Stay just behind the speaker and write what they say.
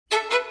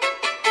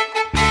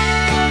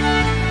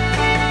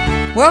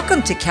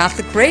Welcome to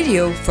Catholic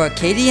Radio for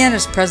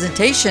Acadiana's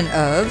presentation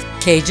of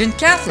Cajun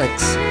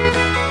Catholics.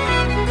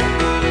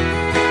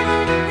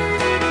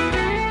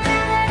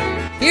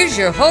 Here's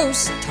your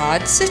host,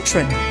 Todd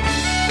Citron.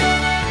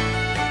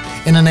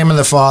 In the name of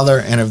the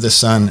Father, and of the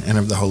Son, and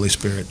of the Holy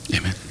Spirit.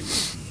 Amen.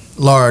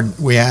 Lord,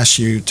 we ask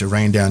you to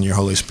rain down your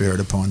Holy Spirit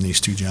upon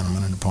these two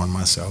gentlemen and upon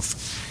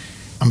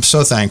myself. I'm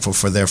so thankful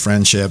for their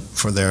friendship,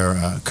 for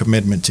their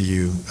commitment to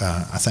you.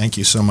 I thank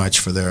you so much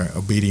for their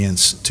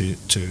obedience to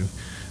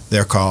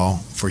their call,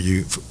 for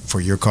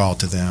your call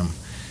to them.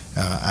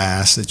 I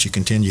ask that you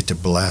continue to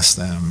bless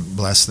them,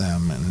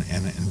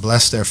 and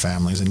bless their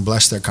families, and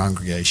bless their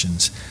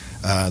congregations.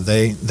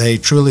 They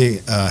truly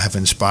have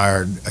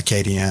inspired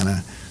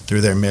Acadiana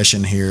through their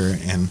mission here,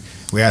 and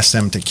we ask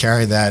them to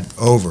carry that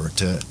over,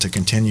 to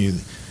continue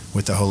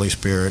with the Holy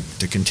Spirit,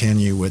 to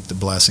continue with the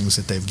blessings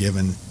that they've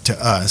given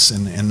to us,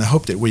 and the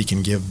hope that we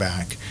can give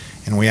back.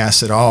 And we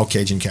ask that all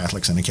Cajun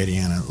Catholics in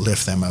Acadiana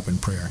lift them up in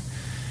prayer.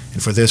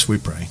 And for this we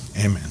pray.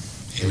 Amen.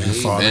 Amen.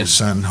 Father, Amen.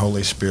 Son,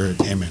 Holy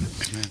Spirit. Amen.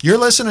 Amen. You're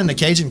listening to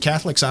Cajun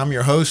Catholics. I'm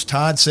your host,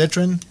 Todd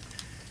Citron.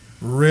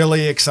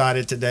 Really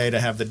excited today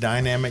to have the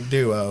dynamic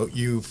duo.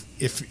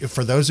 If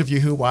for those of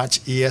you who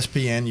watch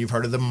ESPN, you've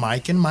heard of the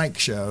Mike and Mike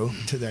show.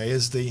 Today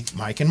is the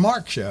Mike and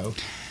Mark show.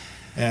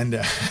 And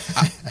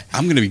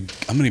I'm gonna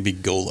be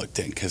Golic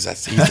then, because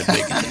that's he's a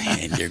big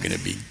and you're gonna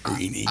be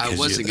Greeny. I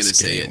wasn't gonna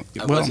say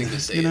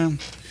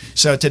it.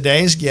 So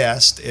today's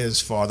guest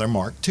is Father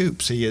Mark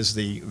Toups. He is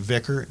the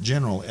Vicar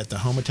General at the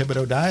Houma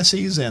Thibodaux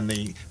Diocese and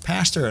the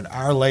pastor at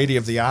Our Lady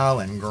of the Isle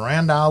in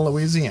Grand Isle,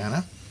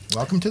 Louisiana.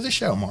 Welcome to the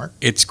show, Mark.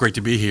 It's great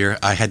to be here.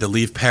 I had to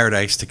leave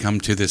paradise to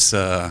come to this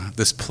place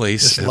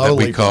This that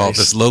we call place.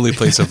 this lowly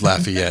place of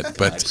Lafayette.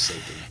 But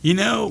you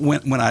know,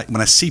 when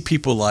I see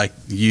people like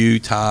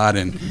you, Todd,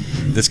 and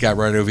this guy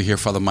right over here,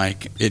 Father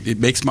Mike, it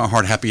makes my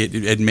heart happy.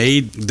 It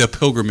made the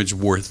pilgrimage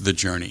worth the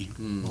journey.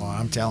 Well,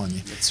 I'm telling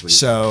you. That's sweet.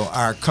 So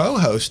our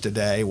co-host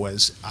today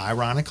was,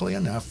 ironically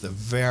enough, the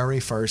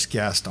very first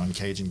guest on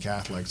Cajun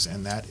Catholics,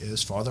 and that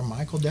is Father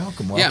Michael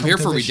Delcom. Welcome Yeah, I'm here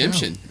to for the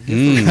redemption.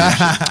 You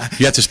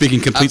have to speak in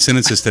complete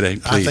sentences today,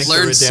 I please. think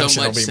Learned so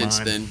redemption will much be since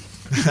mine. then.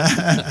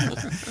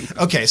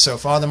 Okay, so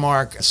Father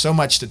Mark, so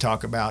much to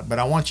talk about, but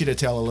I want you to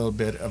tell a little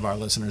bit of our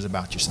listeners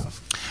about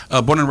yourself.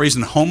 Born and raised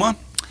in Houma,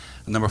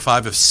 number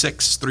 5 of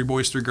 6, 3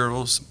 boys, 3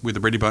 girls, with the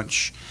Brady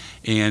Bunch,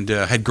 and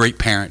had great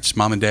parents.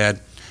 Mom and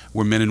Dad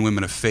were men and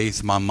women of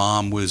faith. My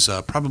mom was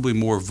probably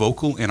more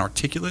vocal and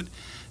articulate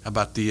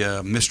about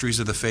the mysteries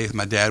of the faith.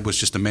 My dad was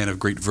just a man of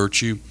great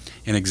virtue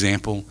and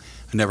example.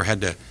 I never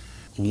had to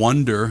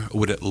wonder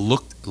what it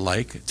looked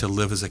like to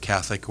live as a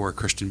Catholic or a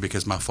Christian,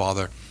 because my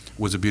father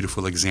was a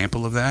beautiful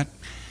example of that.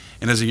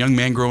 And as a young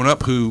man growing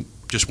up who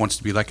just wants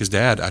to be like his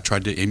dad, I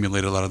tried to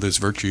emulate a lot of those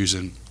virtues,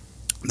 and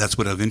that's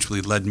what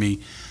eventually led me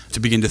to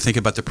begin to think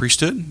about the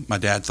priesthood. My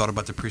dad thought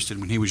about the priesthood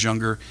when he was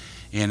younger,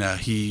 and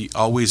he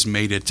always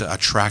made it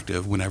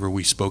attractive whenever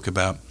we spoke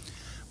about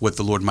what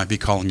the Lord might be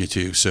calling you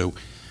to. So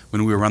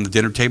when we were around the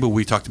dinner table,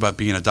 we talked about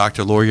being a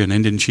doctor, lawyer, an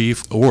Indian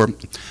chief, or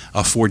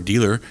a Ford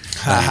dealer.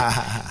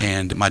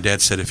 And my dad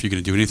said, if you're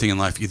going to do anything in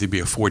life, either be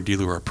a Ford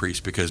dealer or a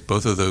priest, because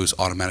both of those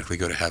automatically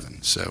go to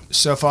heaven.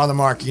 So Father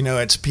Mark, you know,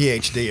 it's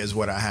PhD is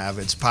what I have.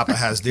 It's Papa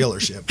has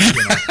dealership.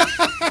 You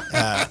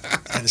know?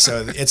 And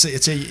so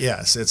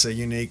it's a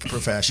unique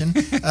profession.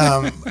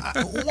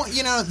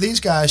 You know, these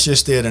guys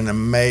just did an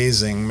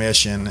amazing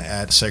mission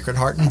at Sacred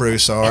Heart in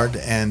Broussard,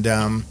 and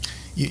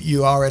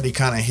you already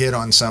kind of hit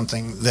on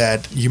something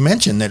that you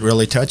mentioned that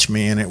really touched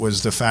me, and it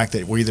was the fact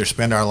that we either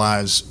spend our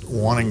lives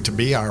wanting to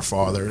be our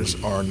fathers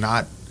or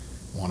not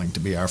wanting to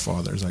be our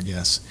fathers, I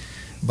guess.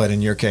 But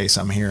in your case,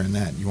 I'm hearing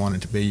that you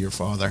wanted to be your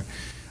father.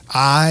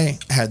 I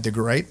had the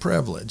great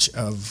privilege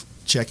of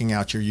checking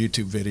out your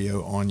YouTube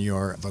video on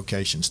your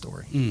vocation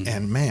story.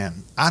 And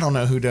man, I don't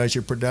know who does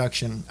your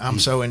production. I'm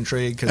so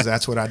intrigued, because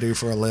that's what I do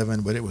for a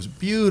living, but it was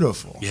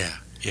beautiful. yeah.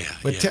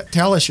 But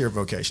tell us your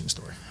vocation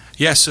story.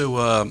 Yeah, so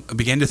I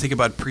began to think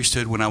about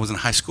priesthood when I was in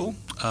high school,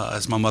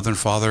 as my mother and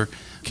father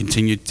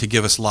continued to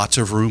give us lots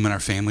of room in our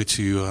family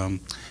to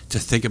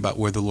think about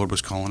where the Lord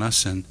was calling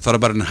us, and thought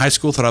about it in high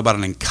school, thought about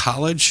it in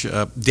college,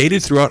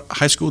 dated throughout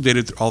high school,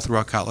 dated all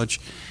throughout college,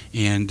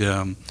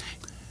 and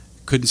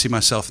couldn't see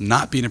myself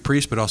not being a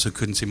priest, but also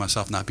couldn't see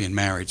myself not being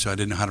married, so I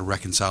didn't know how to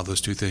reconcile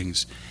those two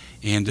things.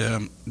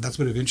 And that's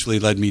what eventually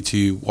led me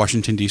to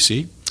Washington,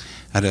 D.C.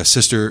 I had a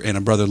sister and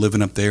a brother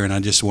living up there, and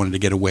I just wanted to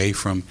get away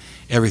from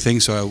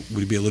everything so I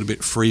would be a little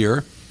bit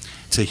freer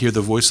to hear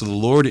the voice of the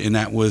Lord, and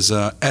that was,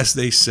 as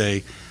they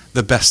say,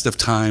 the best of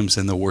times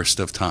and the worst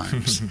of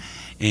times.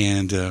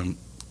 And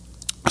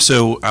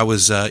so I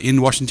was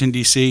in Washington,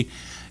 D.C.,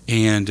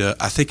 and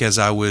I think as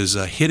I was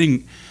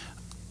hitting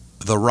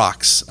the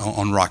rocks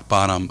on rock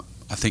bottom,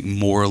 I think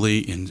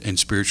morally and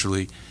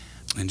spiritually,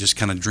 and just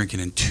kind of drinking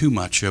in too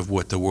much of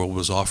what the world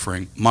was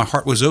offering, my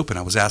heart was open.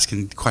 I was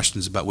asking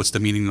questions about what's the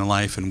meaning of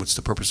life and what's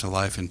the purpose of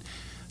life, and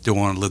do I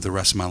want to live the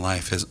rest of my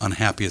life as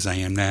unhappy as I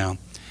am now.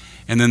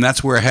 And then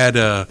that's where I had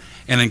an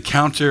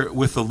encounter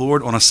with the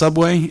Lord on a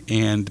subway,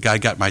 and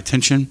God got my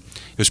attention.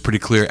 It was pretty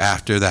clear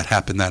after that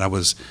happened that I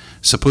was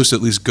supposed to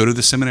at least go to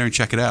the seminary and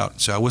check it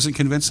out. So I wasn't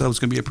convinced that I was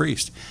going to be a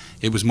priest.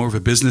 It was more of a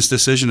business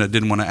decision. I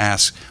didn't want to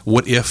ask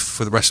what if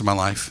for the rest of my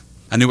life.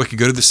 I knew I could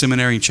go to the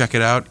seminary and check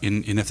it out,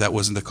 and if that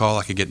wasn't the call,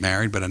 I could get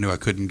married, but I knew I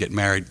couldn't get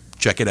married,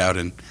 check it out,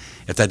 and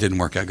if that didn't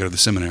work, I'd go to the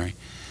seminary.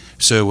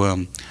 So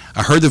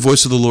I heard the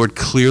voice of the Lord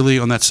clearly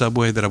on that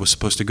subway that I was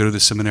supposed to go to the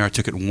seminary. I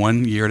took it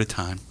 1 year at a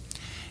time.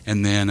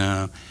 And then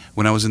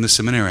when I was in the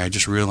seminary, I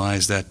just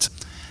realized that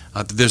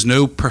there's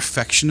no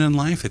perfection in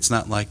life. It's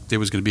not like there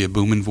was going to be a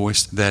booming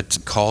voice that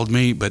called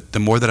me, but the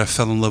more that I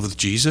fell in love with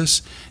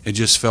Jesus, it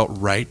just felt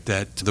right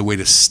that the way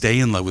to stay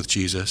in love with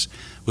Jesus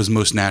was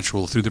most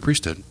natural through the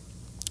priesthood.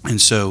 And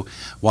so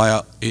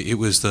while it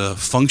was the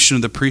function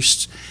of the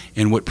priests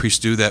and what priests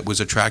do that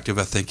was attractive,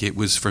 I think it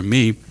was for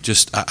me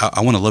just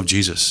I want to love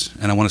Jesus,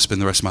 and I want to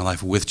spend the rest of my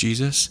life with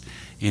Jesus.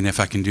 And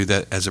if I can do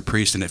that as a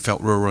priest and it felt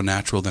real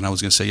natural, then I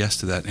was going to say yes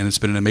to that. And it's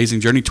been an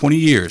amazing journey, 20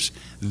 years.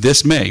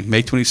 This May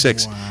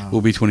 26th, will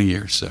be 20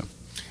 years. So.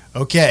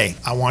 Okay,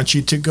 I want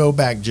you to go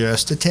back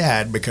just a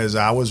tad because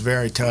I was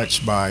very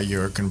touched by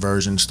your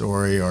conversion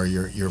story or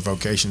your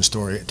vocation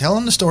story. Tell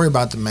them the story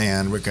about the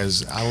man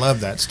because I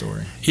love that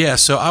story. Yeah,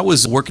 so I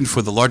was working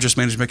for the largest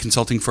management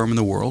consulting firm in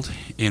the world,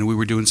 and we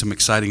were doing some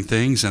exciting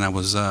things, and I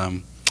was,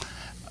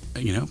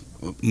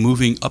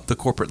 moving up the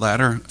corporate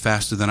ladder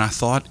faster than I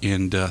thought,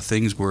 and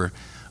things were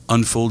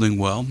unfolding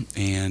well.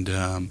 And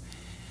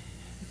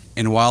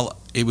while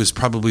it was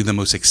probably the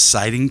most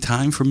exciting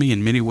time for me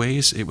in many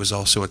ways, it was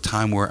also a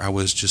time where I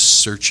was just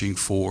searching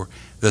for,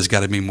 there's got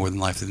to be more than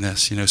life than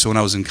this. So when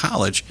I was in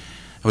college,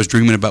 I was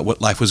dreaming about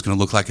what life was going to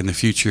look like in the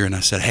future, and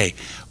I said, hey,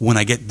 when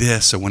I get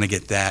this or when I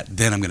get that,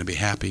 then I'm going to be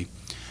happy.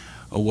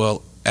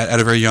 Well,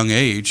 at a very young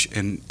age,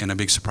 and a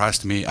big surprise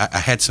to me, I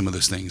had some of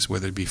those things,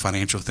 whether it be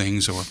financial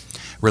things or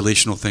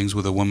relational things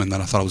with a woman that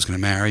I thought I was going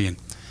to marry,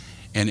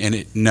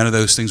 and none of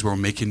those things were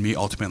making me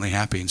ultimately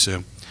happy. And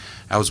so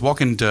I was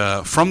walking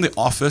from the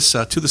office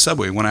to the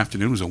subway one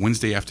afternoon. It was a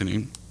Wednesday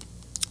afternoon.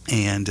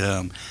 And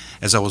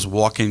as I was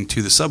walking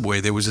to the subway,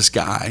 there was this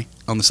guy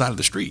on the side of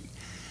the street.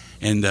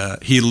 And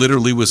he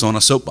literally was on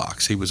a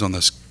soapbox. He was on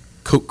this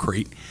Coke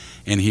crate.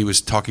 And he was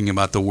talking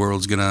about the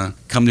world's going to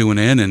come to an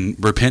end and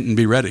repent and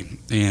be ready.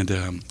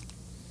 And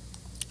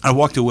I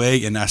walked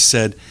away and I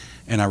said,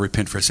 and I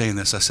repent for saying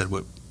this, I said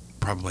what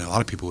probably a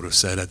lot of people would have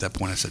said at that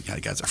point. I said, yeah,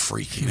 the guy's a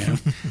freak,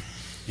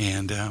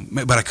 And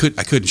but I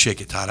couldn't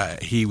shake it,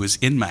 Todd. He was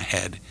in my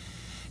head,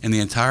 and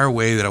the entire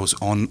way that I was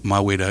on my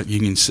way to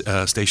Union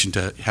Station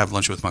to have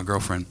lunch with my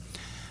girlfriend,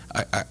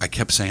 I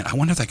kept saying, I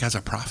wonder if that guy's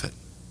a prophet.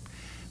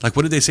 Like,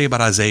 what did they say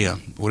about Isaiah?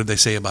 What did they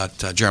say about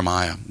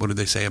Jeremiah? What did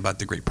they say about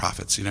the great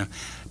prophets?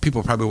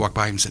 People probably walked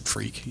by him and said,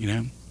 freak.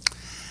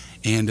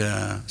 And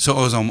so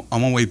I was on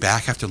my way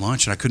back after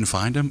lunch, and I couldn't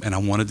find him, and I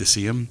wanted to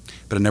see him,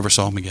 but I never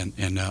saw him again.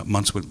 And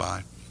months went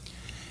by,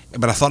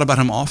 but I thought about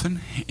him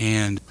often,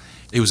 and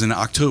it was in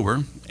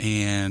October,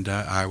 and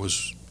it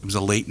was a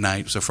late night.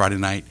 It was a Friday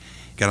night.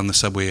 Got on the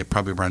subway at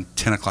probably around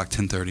 10 o'clock,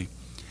 10:30.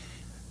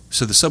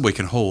 So the subway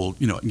can hold,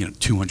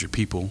 200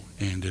 people,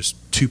 and there's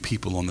 2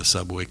 people on the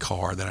subway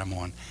car that I'm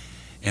on.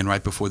 And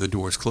right before the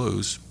doors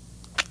close,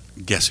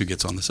 guess who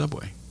gets on the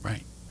subway,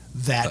 right?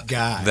 That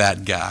guy.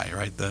 That guy,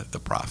 right? The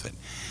prophet.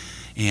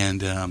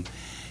 And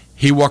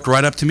he walked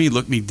right up to me,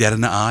 looked me dead in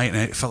the eye, and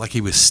it felt like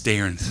he was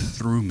staring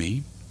through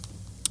me.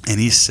 And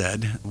he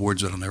said,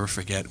 words that I'll never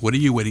forget, what are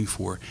you waiting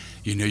for?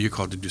 You know you're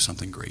called to do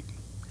something great.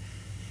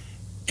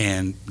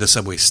 And the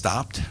subway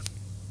stopped,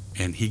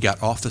 and he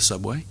got off the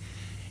subway,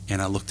 and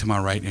I looked to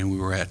my right, and we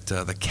were at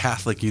the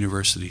Catholic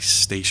University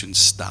station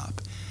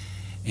stop.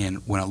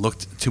 And when I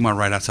looked to my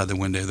right outside the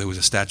window, there was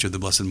a statue of the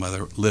Blessed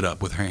Mother lit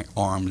up with her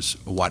arms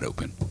wide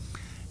open.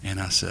 And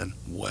I said,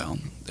 well,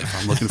 if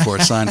I'm looking for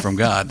a sign from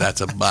God,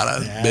 that's about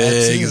as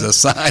big as a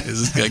sign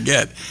as it's going to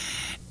get.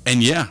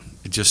 And yeah,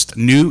 I just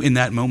knew in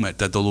that moment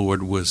that the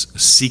Lord was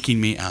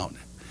seeking me out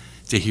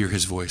to hear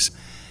his voice.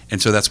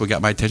 And so that's what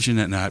got my attention,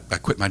 and I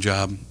quit my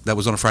job. That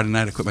was on a Friday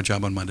night. I quit my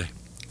job on Monday.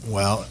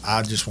 Well,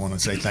 I just want to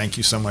say thank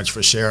you so much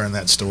for sharing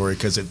that story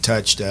because it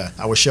touched.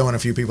 I was showing a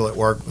few people at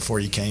work before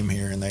you came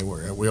here, and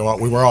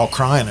we were all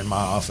crying in my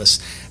office.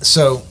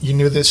 So you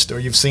knew this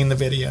story. You've seen the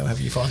video.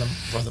 Have you found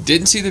them?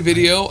 Didn't see the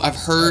video. I've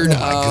heard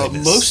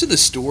most of the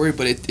story,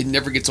 but it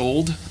never gets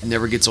old. It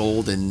never gets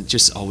old, and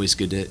just always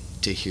good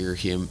to hear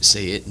him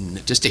say it,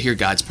 and just to hear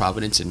God's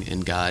providence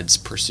and God's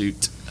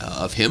pursuit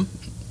of him.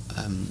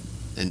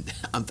 And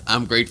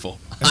I'm grateful.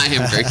 I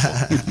am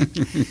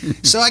grateful.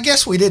 So I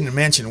guess we didn't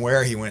mention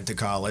where he went to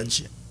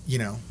college,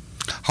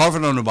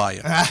 Harvard on the Bayou.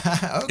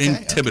 Okay, in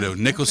Thibodeau,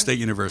 Nichols State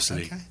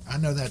University. Okay. I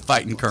know that.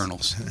 Fighting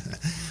Colonels.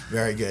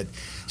 Very good.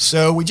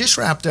 So we just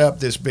wrapped up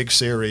this big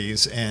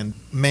series, and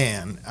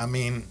man, I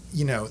mean,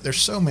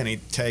 there's so many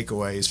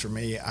takeaways for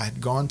me. I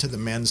had gone to the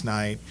men's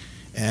night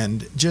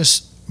and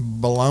just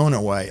blown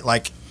away.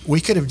 Like, we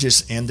could have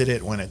just ended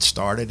it when it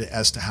started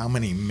as to how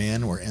many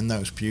men were in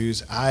those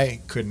pews.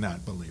 I could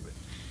not believe it.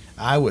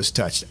 I was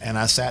touched, and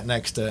I sat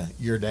next to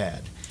your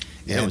dad.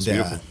 Yeah, it was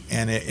beautiful.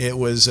 And it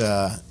was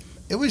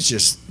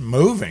just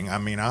moving. I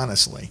mean,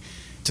 honestly,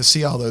 to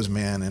see all those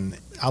men, and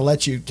I'll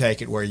let you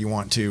take it where you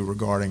want to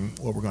regarding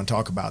what we're going to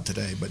talk about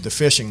today. But the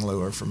fishing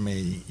lure for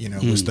me,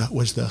 was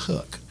the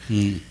hook.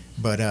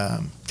 But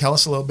tell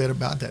us a little bit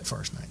about that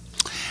first night.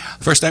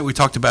 First night we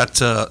talked about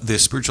the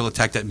spiritual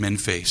attack that men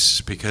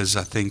face, because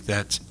I think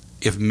that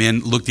if men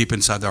look deep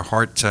inside their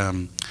heart,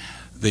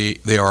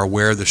 they are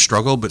aware of the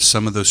struggle, but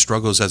some of those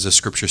struggles, as the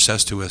Scripture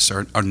says to us,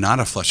 are not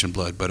of flesh and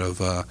blood, but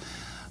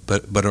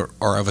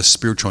are of a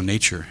spiritual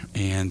nature.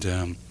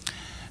 And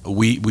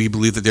we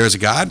believe that there is a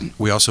God.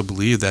 We also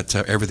believe that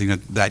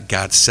everything that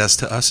God says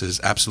to us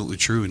is absolutely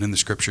true. And in the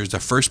Scriptures, the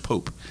first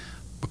Pope,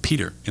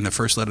 Peter, in the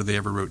first letter they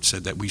ever wrote,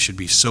 said that we should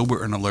be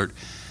sober and alert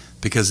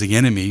because the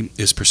enemy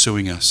is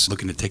pursuing us,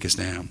 looking to take us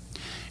down.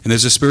 And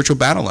there's a spiritual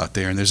battle out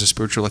there, and there's a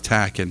spiritual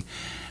attack. And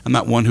I'm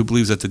not one who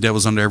believes that the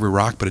devil's under every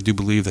rock, but I do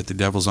believe that the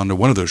devil's under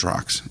one of those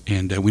rocks,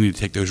 and we need to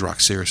take those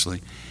rocks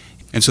seriously.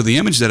 And so the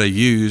image that I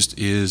used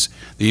is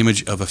the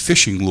image of a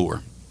fishing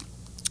lure.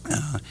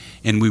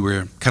 And we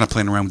were kind of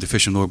playing around with the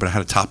fishing lure, but I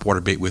had a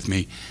topwater bait with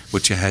me,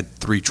 which had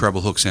 3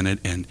 treble hooks in it.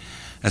 And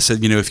I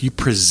said, if you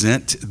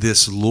present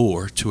this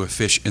lure to a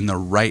fish in the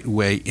right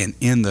way and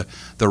in the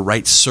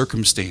right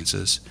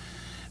circumstances,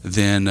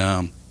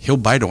 then he'll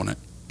bite on it.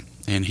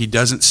 And he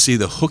doesn't see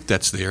the hook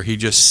that's there. He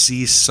just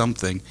sees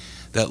something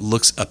that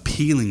looks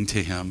appealing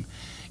to him.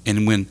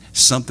 And when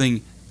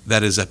something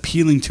that is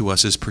appealing to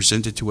us is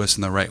presented to us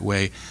in the right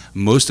way,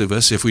 most of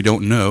us, if we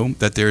don't know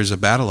that there is a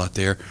battle out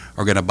there,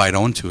 are going to bite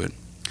onto it.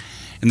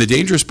 And the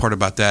dangerous part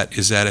about that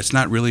is that it's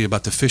not really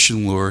about the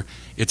fishing lure,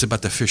 it's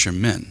about the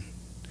fishermen.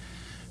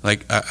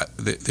 Like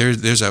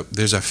there's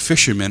a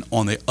fisherman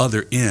on the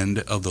other end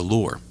of the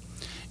lure.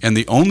 And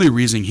the only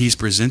reason he's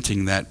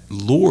presenting that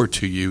lure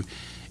to you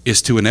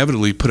is to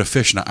inevitably put a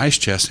fish in an ice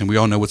chest, and we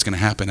all know what's going to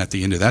happen at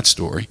the end of that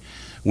story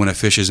when a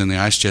fish is in the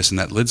ice chest and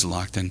that lid's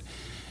locked. And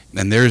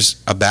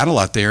there's a battle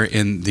out there,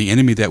 and the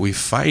enemy that we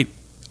fight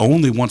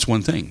only wants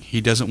one thing. He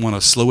doesn't want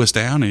to slow us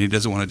down, and he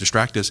doesn't want to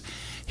distract us.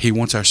 He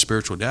wants our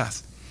spiritual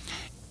death.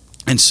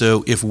 And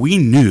so if we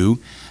knew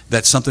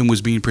that something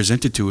was being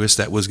presented to us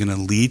that was going to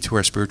lead to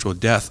our spiritual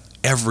death,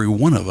 every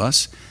one of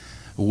us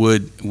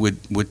would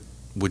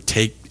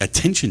take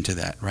attention to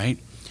that, right?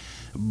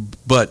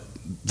 But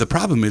the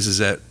problem is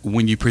that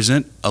when you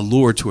present a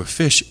lure to a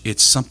fish,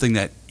 it's something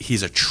that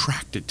he's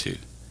attracted to.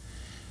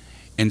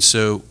 And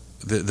so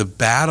the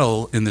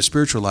battle in the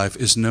spiritual life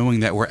is knowing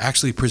that we're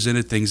actually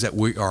presented things that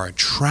we are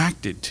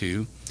attracted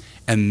to,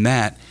 and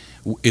that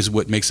is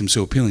what makes them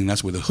so appealing.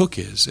 That's where the hook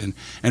is.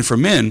 And for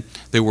men,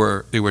 there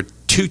were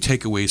 2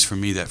 takeaways for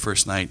me that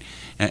first night.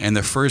 And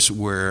the first,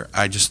 where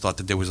I just thought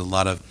that there was a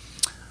lot of,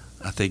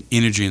 I think,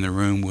 energy in the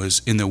room,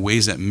 was in the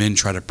ways that men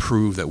try to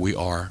prove that we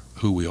are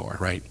who we are,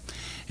 right?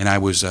 And I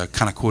was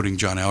kind of quoting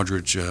John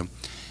Eldredge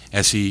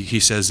as he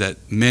says that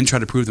men try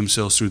to prove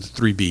themselves through the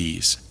 3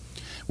 B's.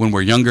 When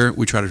we're younger,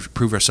 we try to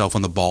prove ourselves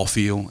on the ball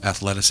field,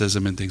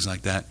 athleticism and things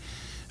like that.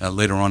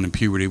 Later on in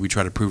puberty, we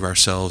try to prove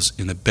ourselves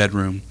in the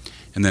bedroom,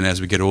 and then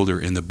as we get older,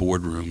 in the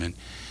boardroom.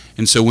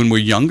 And so when we're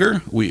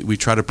younger, we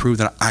try to prove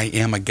that I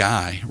am a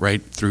guy,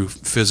 right, through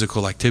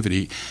physical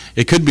activity.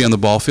 It could be on the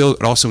ball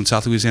field. Also in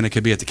South Louisiana, it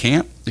could be at the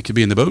camp. It could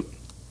be in the boat,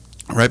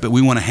 right? But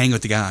we want to hang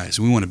with the guys.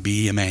 We want to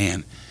be a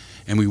man,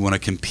 and we want to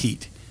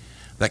compete.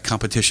 That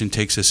competition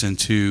takes us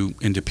into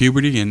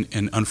puberty,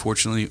 and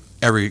unfortunately,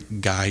 every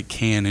guy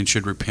can and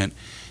should repent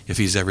if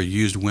he's ever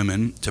used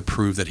women to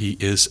prove that he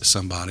is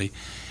somebody.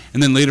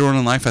 And then later on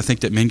in life, I think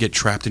that men get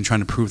trapped in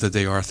trying to prove that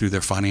they are through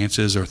their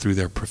finances or through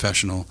their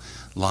professional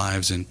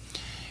lives.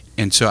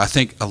 And so I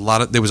think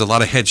there was a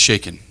lot of head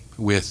shaking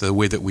with the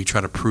way that we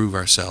try to prove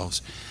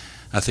ourselves.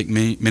 I think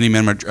many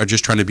men are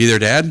just trying to be their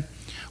dad,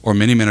 or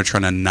many men are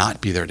trying to not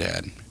be their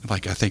dad.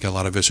 Like, I think a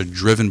lot of us are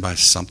driven by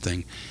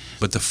something.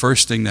 But the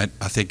first thing that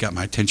I think got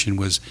my attention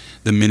was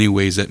the many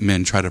ways that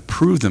men try to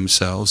prove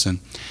themselves. And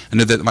I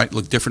know that might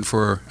look different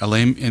for a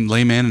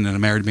layman and a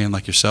married man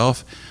like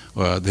yourself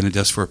than it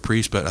does for a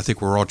priest, but I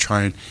think we're all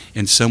trying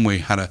in some way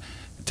how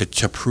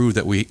to prove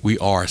that we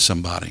are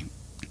somebody.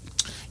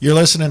 You're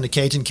listening to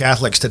Cajun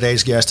Catholics.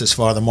 Today's guest is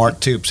Father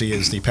Mark Toups. He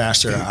is the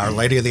pastor of Our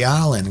Lady of the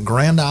Isle in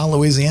Grand Isle,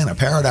 Louisiana,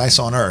 paradise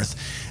on earth.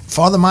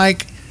 Father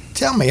Mike,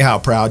 tell me how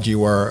proud you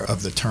were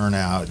of the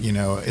turnout,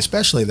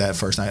 especially that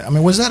first night. I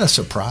mean, was that a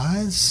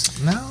surprise?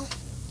 No?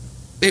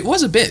 It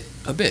was a bit.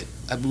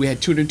 We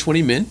had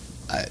 220 men,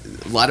 a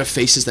lot of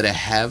faces that I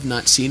have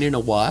not seen in a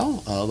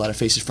while, a lot of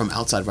faces from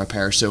outside of our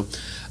parish. So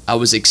I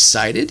was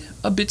excited,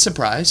 a bit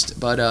surprised,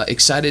 but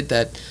excited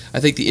that I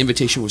think the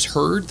invitation was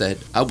heard, that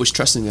I was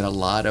trusting that a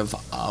lot of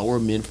our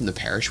men from the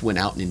parish went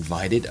out and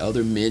invited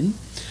other men.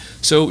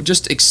 So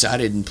just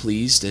excited and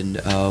pleased.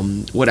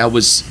 And what I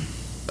was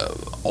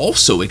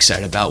also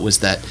excited about was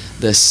that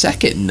the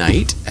second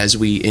night, as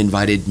we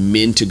invited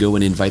men to go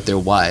and invite their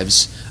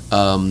wives,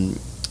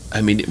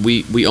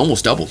 we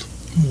almost doubled.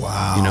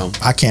 Wow.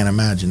 I can't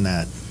imagine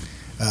that.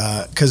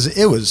 because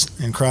it was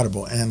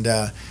incredible. And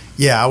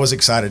I was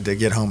excited to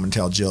get home and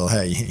tell Jill,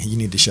 hey, you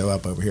need to show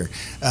up over here.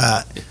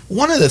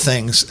 One of the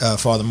things,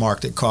 Father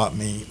Mark, that caught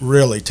me,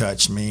 really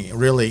touched me,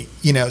 really,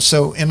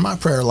 so in my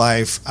prayer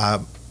life, I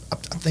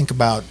think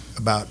about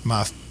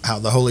how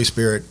the Holy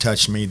Spirit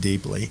touched me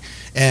deeply,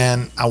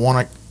 and I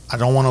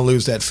don't want to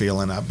lose that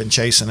feeling. I've been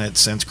chasing it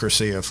since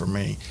Cursillo for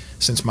me,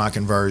 since my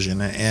conversion.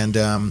 And,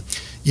 I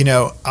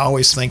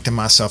always think to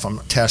myself, I'm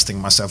testing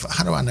myself,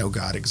 how do I know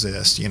God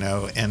exists?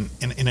 And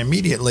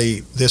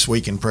immediately this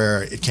week in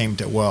prayer, it came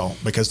to,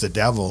 because the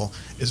devil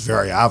is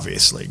very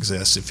obviously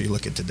exists. If you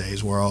look at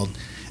today's world,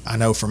 I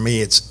know for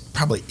me, it's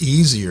probably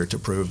easier to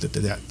prove that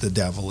the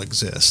devil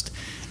exists.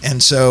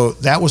 And so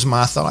that was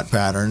my thought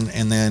pattern.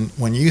 And then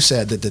when you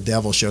said that the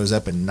devil shows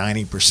up in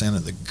 90%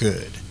 of the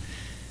good,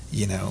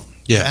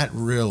 that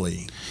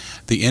really...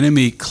 The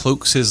enemy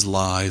cloaks his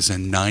lies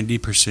in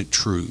 90%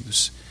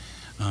 truths.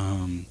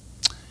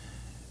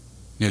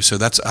 So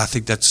I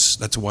think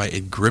that's why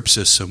it grips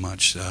us so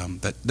much.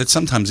 That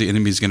sometimes the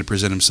enemy is going to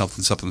present himself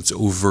in something that's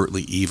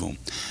overtly evil.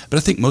 But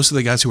I think most of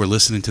the guys who are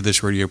listening to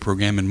this radio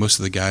program and most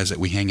of the guys that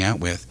we hang out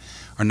with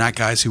are not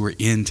guys who are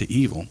into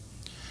evil.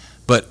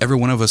 But every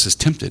one of us is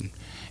tempted.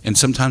 And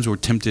sometimes we're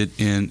tempted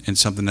in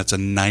something that's a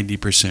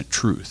 90%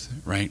 truth,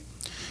 right?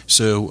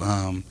 So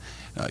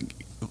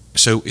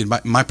in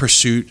my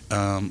pursuit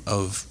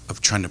of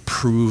trying to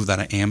prove that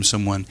I am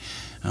someone,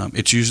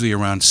 it's usually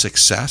around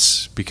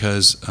success,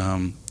 because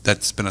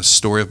that's been a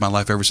story of my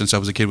life ever since I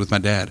was a kid with my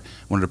dad. I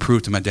wanted to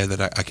prove to my dad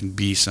that I can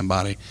be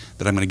somebody,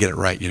 that I'm going to get it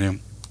right,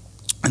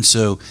 And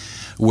so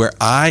where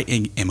I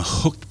am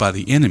hooked by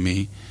the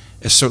enemy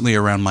is certainly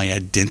around my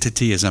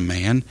identity as a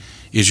man,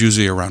 is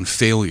usually around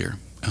failure.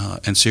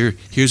 And so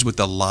here's what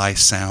the lie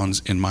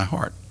sounds in my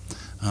heart.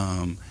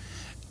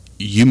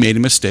 You made a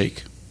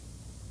mistake.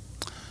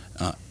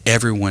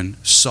 Everyone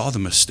saw the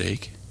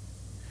mistake.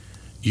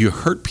 You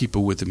hurt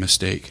people with the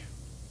mistake.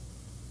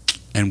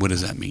 And what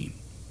does that mean?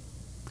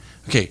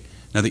 Okay,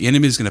 now the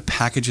enemy is going to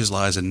package his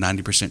lies in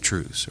 90%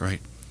 truths,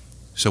 right?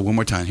 So one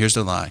more time, here's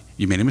the lie.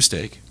 You made a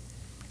mistake.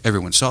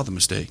 Everyone saw the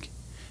mistake.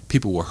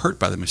 People were hurt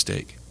by the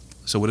mistake.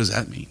 So what does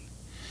that mean?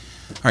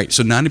 All right,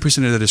 so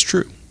 90% of that is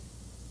true.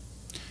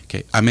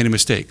 Okay, I made a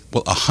mistake.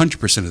 Well,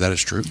 100% of that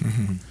is true.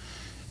 Mm-hmm.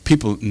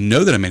 People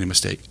know that I made a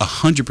mistake.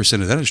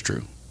 100% of that is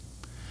true.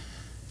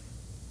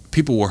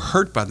 People were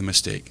hurt by the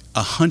mistake.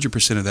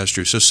 100% of that is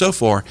true. So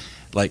far,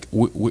 like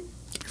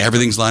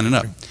everything's lining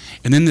up.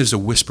 And then there's a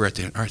whisper at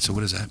the end. All right, so what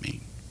does that mean?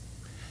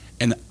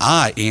 And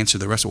I answer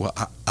the rest of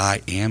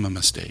I am a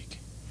mistake.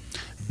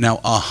 Now,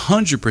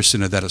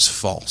 100% of that is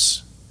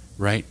false,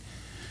 right?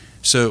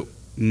 So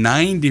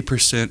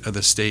 90% of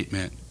the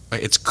statement,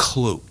 right, it's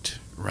cloaked,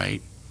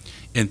 right,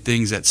 in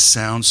things that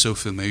sound so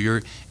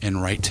familiar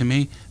and right to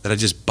me that I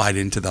just bite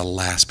into the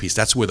last piece.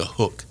 That's where the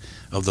hook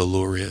of the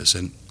lure is.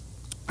 And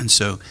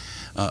so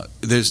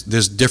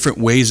there's different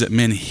ways that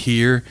men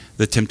hear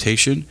the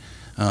temptation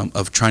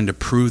of trying to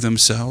prove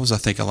themselves. I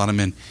think a lot of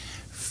men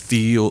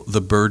feel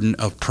the burden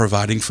of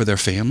providing for their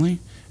family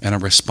and a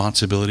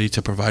responsibility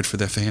to provide for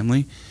their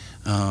family.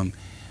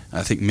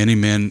 I think many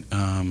men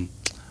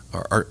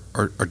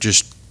are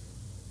just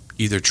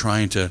either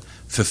trying to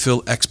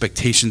fulfill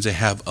expectations they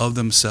have of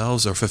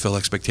themselves or fulfill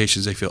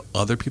expectations they feel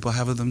other people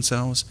have of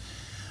themselves.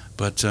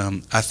 But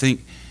I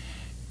think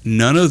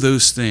none of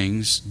those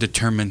things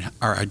determine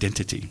our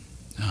identity,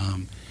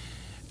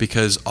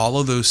 because all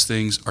of those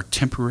things are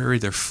temporary,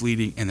 they're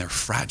fleeting, and they're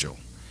fragile.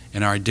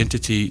 And our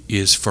identity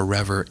is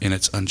forever, and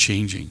it's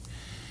unchanging.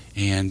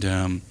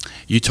 And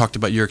you talked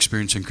about your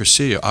experience in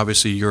Cursillo.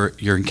 Obviously,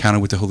 your encounter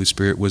with the Holy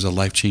Spirit was a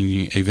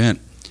life-changing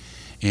event.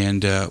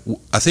 And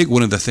I think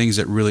one of the things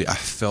that really I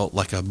felt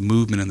like a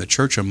movement in the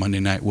church on Monday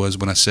night was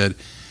when I said,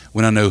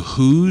 when I know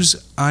whose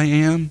I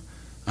am,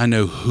 I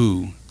know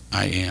who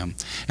I am.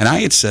 And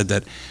I had said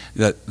that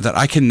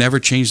I can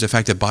never change the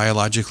fact that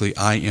biologically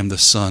I am the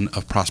son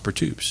of Prosper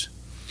Tubes.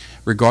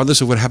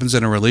 Regardless of what happens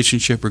in a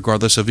relationship,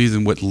 regardless of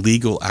even what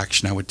legal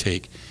action I would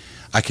take,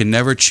 I can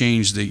never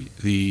change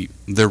the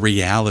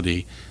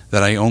reality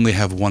that I only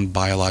have one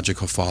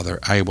biological father.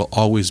 I will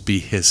always be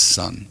his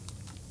son.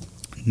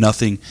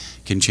 Nothing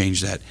can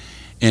change that.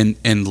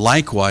 And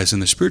likewise in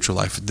the spiritual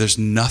life, there's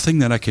nothing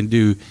that I can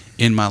do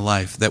in my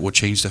life that will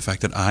change the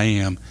fact that I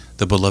am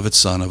the beloved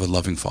son of a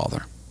loving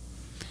father.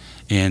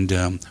 And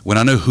when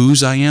I know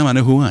whose I am, I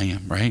know who I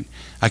am, right?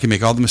 I can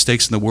make all the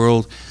mistakes in the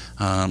world.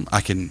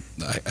 I can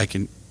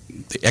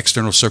the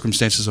external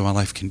circumstances of my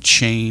life can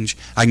change.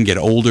 I can get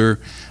older.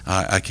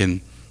 I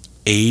can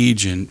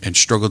age and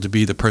struggle to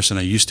be the person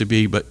I used to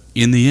be. But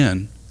in the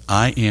end,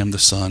 I am the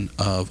son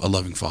of a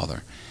loving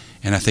father.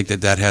 And I think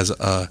that has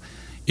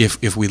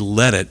if we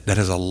let it, that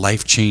has a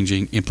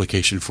life-changing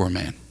implication for a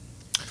man.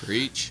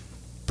 Preach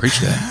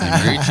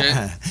that. Preach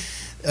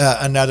it.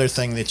 Another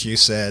thing that you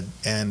said,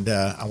 and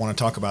I want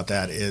to talk about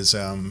that, is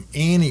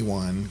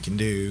anyone can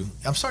do.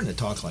 I'm starting to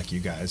talk like you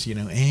guys,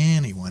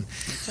 anyone.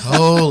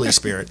 Holy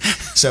Spirit.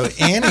 So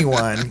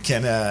anyone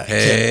can.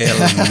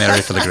 Hail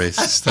Mary for the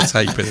grace. That's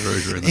how you pray the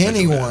rosary.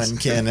 Anyone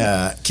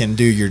can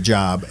do your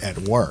job at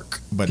work,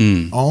 but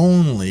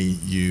only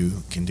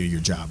you can do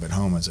your job at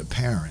home as a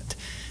parent.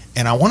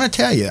 And I want to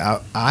tell you,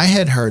 I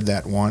had heard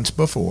that once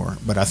before,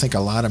 but I think a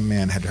lot of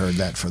men had heard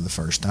that for the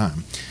first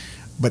time.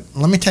 But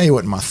let me tell you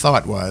what my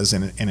thought was,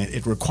 and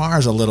it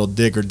requires a little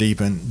digger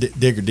deeping,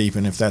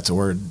 if that's a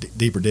word,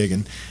 deeper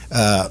digging,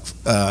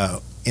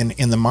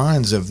 in the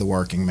minds of the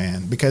working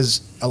man.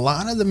 Because a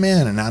lot of the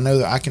men, and I know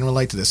that I can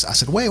relate to this, I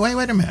said, wait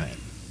a minute.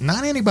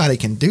 Not anybody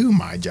can do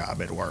my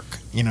job at work.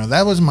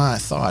 That was my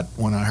thought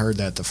when I heard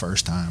that the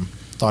first time.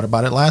 Thought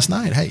about it last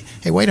night.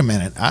 Hey, wait a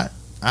minute. I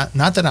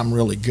not that I'm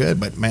really good,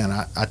 but man,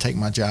 I take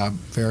my job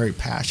very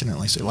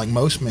passionately. So like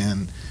most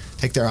men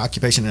take their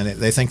occupation and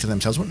they think to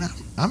themselves, well, no,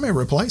 I'm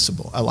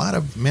irreplaceable. A lot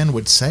of men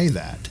would say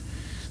that.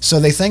 So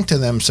they think to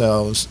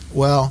themselves,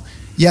 well,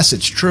 yes,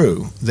 it's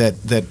true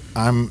that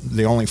I'm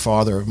the only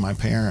father of my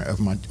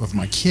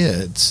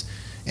kids,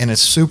 and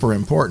it's super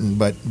important,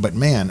 but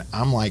man,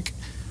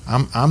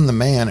 I'm the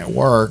man at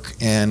work,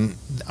 and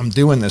I'm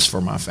doing this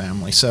for my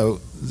family. So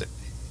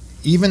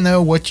even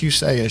though what you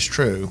say is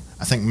true,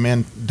 I think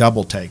men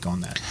double take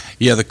on that.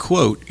 Yeah, the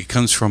quote, it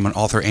comes from an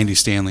author, Andy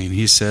Stanley, and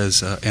he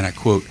says, and I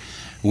quote,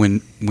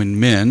 When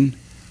men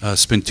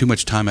spend too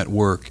much time at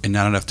work and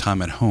not enough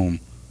time at home,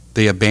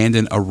 they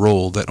abandon a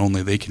role that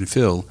only they can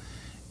fill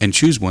and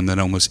choose one that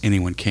almost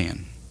anyone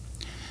can.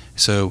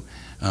 So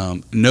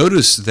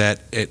notice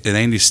that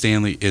Andy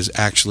Stanley is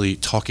actually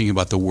talking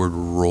about the word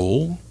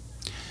role.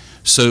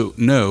 So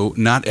no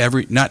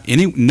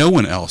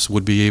one else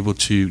would be able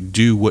to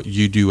do what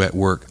you do at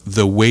work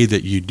the way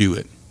that you do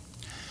it.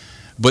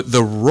 But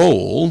the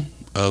role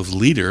of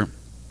leader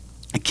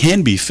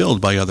can be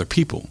filled by other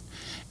people.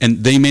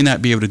 And they may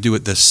not be able to do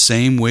it the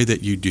same way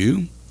that you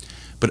do,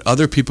 but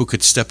other people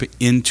could step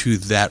into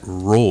that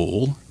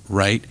role,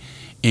 right,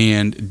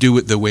 and do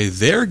it the way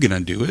they're going to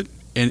do it,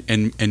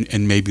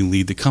 and maybe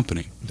lead the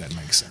company. That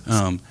makes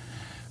sense.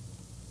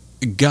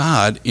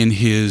 God, in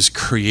his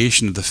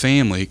creation of the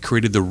family,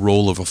 created the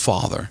role of a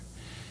father,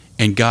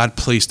 and God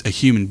placed a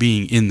human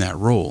being in that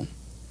role.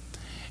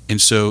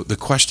 And so the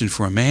question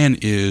for a man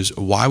is,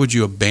 why would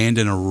you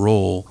abandon a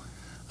role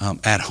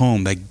at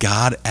home that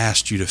God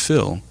asked you to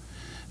fill?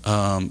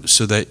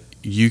 So that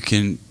you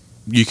can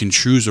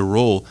choose a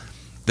role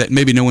that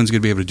maybe no one's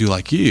going to be able to do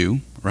like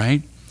you,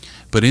 right?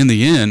 But in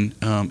the end,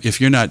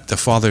 if you're not the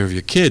father of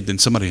your kid, then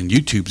somebody on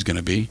YouTube is going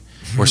to be,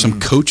 or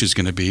some coach is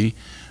going to be.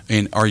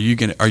 And are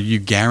you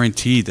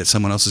guaranteed that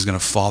someone else is going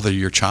to father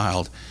your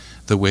child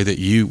the way that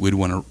you would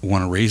want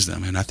to raise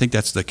them? And I think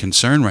that's the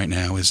concern right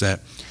now, is that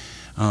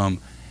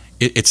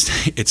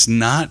it's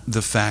not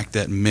the fact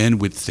that men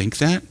would think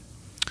that.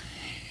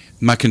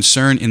 My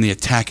concern in the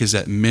attack is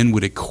that men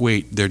would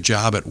equate their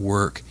job at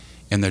work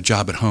and their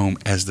job at home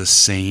as the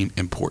same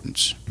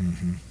importance.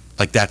 Mm-hmm.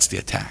 Like that's the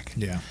attack.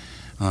 Yeah.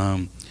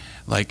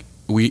 Like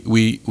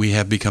we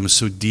have become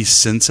so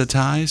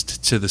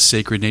desensitized to the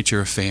sacred nature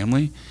of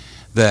family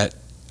that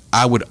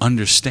I would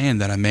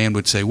understand that a man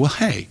would say, well,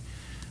 hey,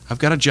 I've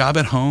got a job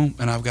at home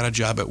and I've got a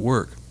job at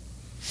work.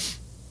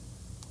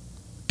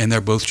 And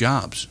they're both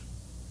jobs.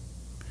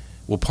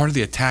 Well, part of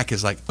the attack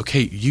is like,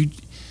 okay,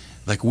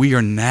 we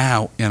are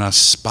now in a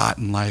spot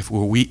in life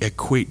where we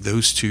equate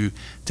those two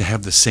to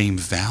have the same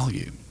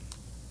value.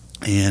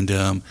 And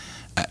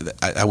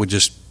I would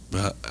just,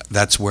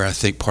 that's where I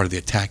think part of the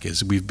attack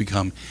is. We've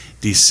become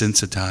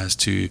desensitized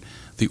to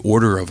the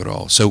order of it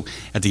all. So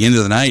at the end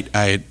of the night,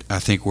 I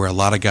think where a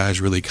lot of guys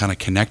really kind of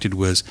connected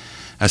was,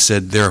 I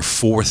said, there are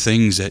 4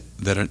 things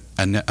that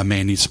a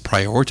man needs to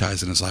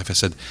prioritize in his life. I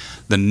said,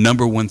 the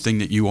number one thing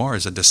that you are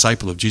is a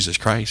disciple of Jesus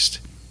Christ.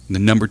 The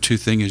number 2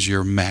 thing is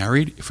you're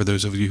married, for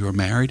those of you who are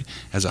married,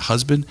 as a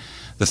husband.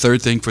 The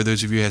 3rd thing for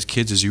those of you who have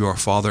kids is you are a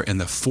father. And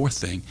the 4th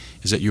thing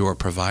is that you are a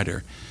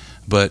provider.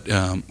 But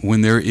when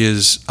there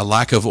is a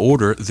lack of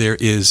order, there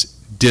is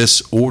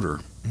disorder.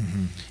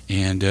 Mm-hmm.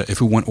 And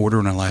if we want order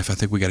in our life, I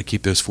think we got to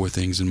keep those 4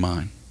 things in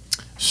mind.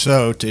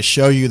 So to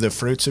show you the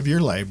fruits of your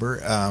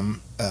labor,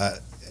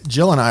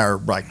 Jill and I are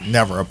like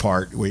never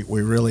apart. We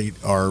really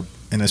are.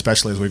 And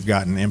especially as we've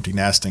gotten empty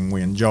nesting,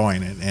 we're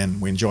enjoying it, and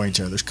we enjoy each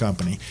other's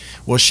company.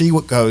 Well, she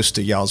goes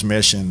to Y'all's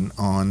Mission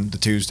on the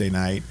Tuesday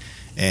night,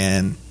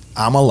 and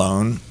I'm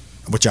alone,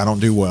 which I don't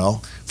do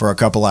well, for a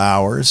couple of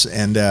hours.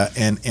 And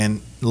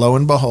lo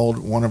and behold,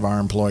 one of our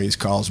employees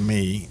calls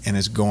me and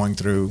is going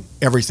through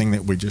everything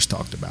that we just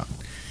talked about.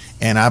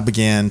 And I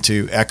began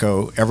to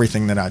echo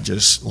everything that I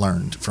just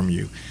learned from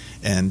you.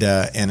 And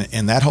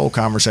that whole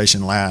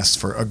conversation lasts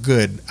for a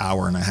good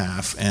hour and a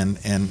half,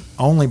 and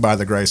only by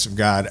the grace of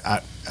God, I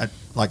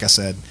like I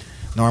said,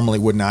 normally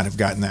would not have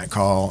gotten that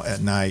call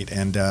at night,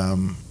 and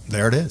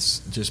there it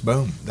is, just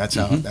boom. That's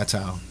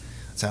how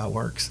it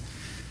works.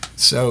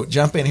 So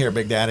jump in here,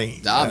 Big Daddy.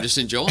 I'm just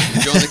enjoying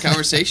the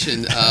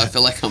conversation. I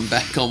feel like I'm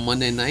back on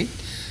Monday night.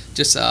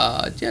 just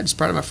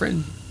proud of my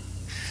friend.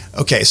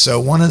 Okay, so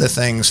one of the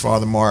things,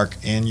 Father Mark,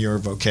 in your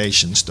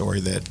vocation story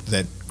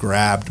that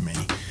grabbed me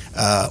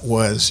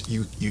was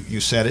you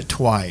said it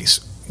twice.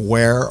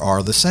 Where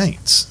are the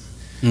saints?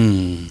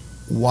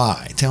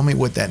 Why? Tell me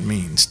what that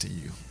means to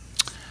you.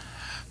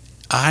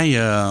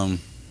 I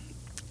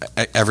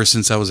ever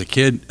since I was a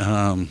kid,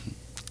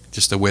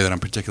 just the way that I'm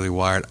particularly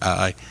wired,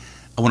 I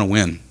want to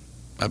win.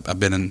 I've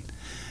been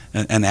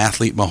an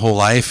athlete my whole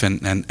life,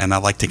 and I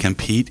like to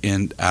compete.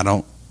 And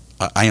I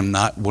am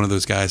not one of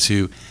those guys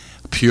who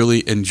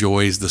purely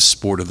enjoys the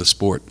sport of the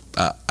sport.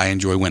 I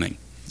enjoy winning.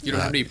 You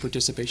don't have any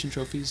participation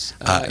trophies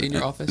in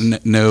your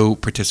office? No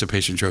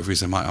participation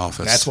trophies in my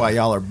office. That's why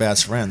y'all are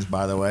best friends,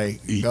 by the way.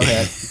 Go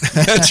ahead.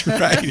 That's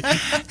right.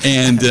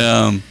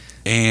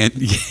 And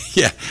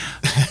yeah,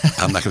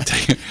 I'm not going to tell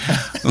you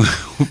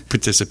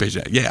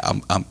participation. Yeah,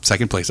 I'm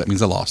second place. That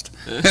means I lost.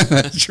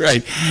 That's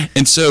right.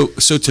 And so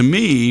to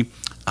me,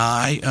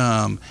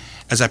 I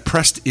as I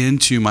pressed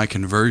into my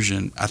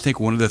conversion, I think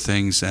one of the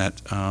things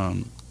that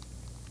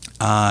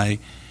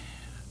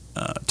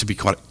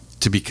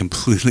to be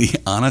completely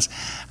honest,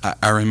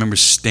 I remember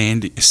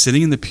sitting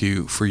in the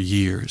pew for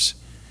years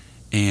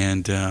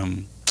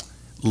and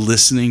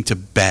listening to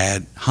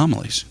bad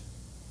homilies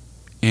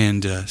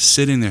and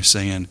sitting there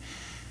saying,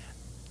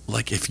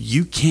 like, if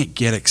you can't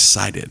get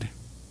excited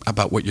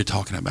about what you're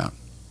talking about,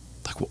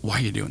 like, why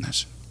are you doing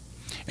this?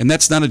 And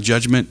that's not a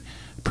judgment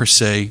per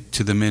se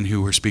to the men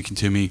who were speaking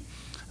to me.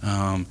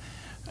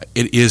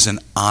 It is an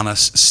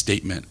honest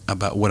statement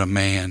about what a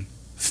man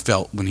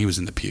felt when he was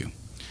in the pew.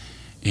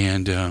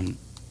 And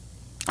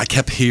I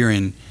kept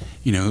hearing,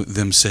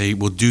 them say,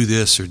 well, do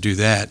this or do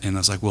that. And I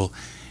was like, well,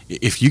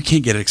 if you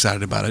can't get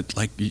excited about it,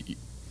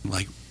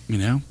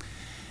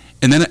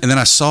 And then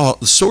I saw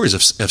the stories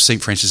of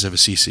St. Francis of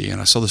Assisi, and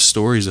I saw the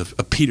stories of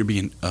Peter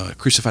being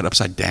crucified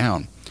upside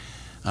down.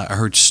 I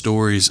heard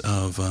stories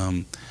of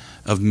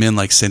men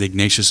like St.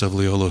 Ignatius of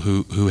Loyola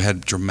who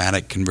had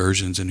dramatic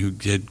conversions and who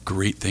did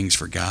great things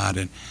for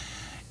God.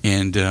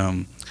 And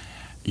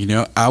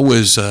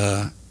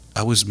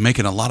I was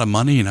making a lot of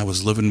money, and I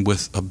was living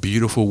with a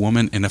beautiful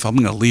woman. And if I'm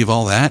going to leave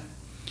all that,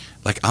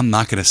 I'm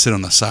not going to sit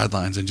on the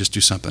sidelines and just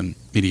do something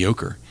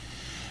mediocre.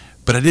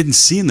 But I didn't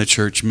see in the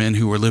church men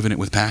who were living it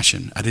with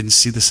passion. I didn't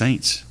see the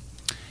saints.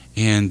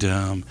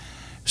 And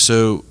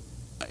so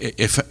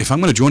if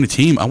I'm going to join a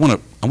team, I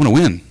want to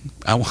win.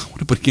 I want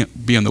to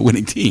be on the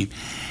winning team.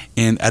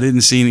 And I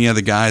didn't see any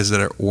other guys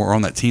that were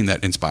on that team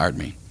that inspired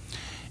me.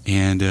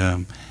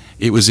 And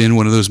it was in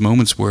one of those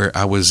moments where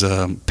I was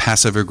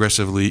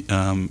passive-aggressively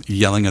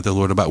yelling at the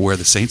Lord about where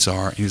the saints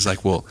are. And he's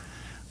like, well,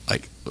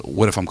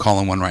 what if I'm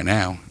calling one right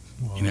now?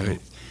 Whoa.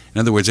 In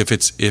other words,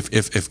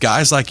 if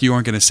guys like you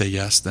aren't going to say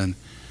yes, then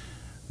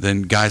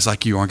guys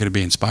like you aren't going to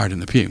be inspired in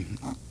the pew.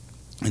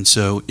 And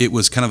so it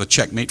was kind of a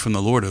checkmate from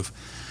the Lord of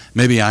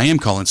maybe I am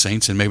calling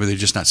saints and maybe they're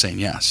just not saying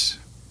yes,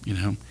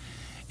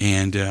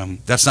 And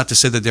that's not to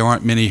say that there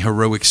aren't many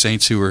heroic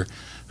saints who are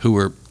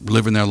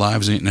living their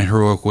lives in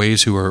heroic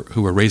ways, who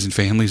are raising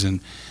families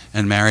and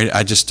married.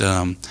 I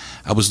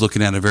was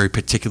looking at a very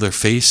particular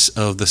face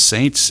of the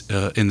saints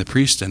in the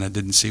priest, and I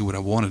didn't see what I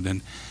wanted.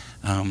 And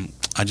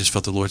I just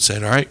felt the Lord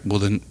said, all right, well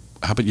then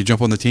how about you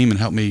jump on the team and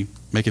help me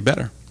make it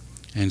better?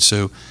 And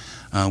so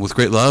with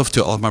great love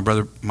to all of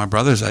my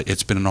brothers,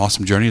 it's been an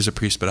awesome journey as a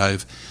priest, but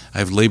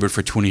I've labored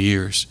for 20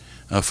 years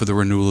for the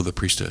renewal of the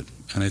priesthood.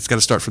 And it's got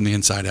to start from the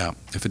inside out.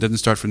 If it doesn't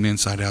start from the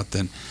inside out,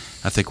 then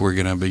I think we're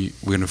going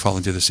to fall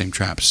into the same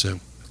traps. So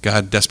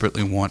God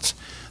desperately wants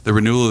the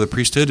renewal of the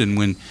priesthood, and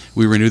when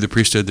we renew the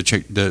priesthood,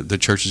 the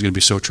church is going to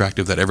be so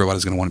attractive that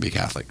everybody's going to want to be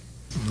Catholic.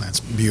 That's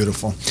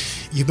beautiful.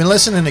 You've been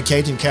listening to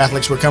Cajun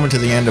Catholics. We're coming to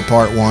the end of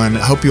part one. I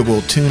hope you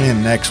will tune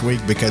in next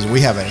week because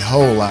we have a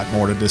whole lot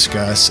more to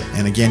discuss.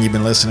 And again, you've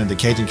been listening to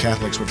Cajun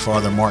Catholics with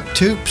Father Mark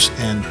Toups,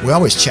 and we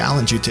always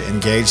challenge you to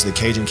engage the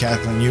Cajun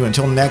Catholic in you.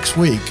 Until next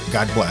week,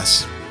 God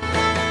bless.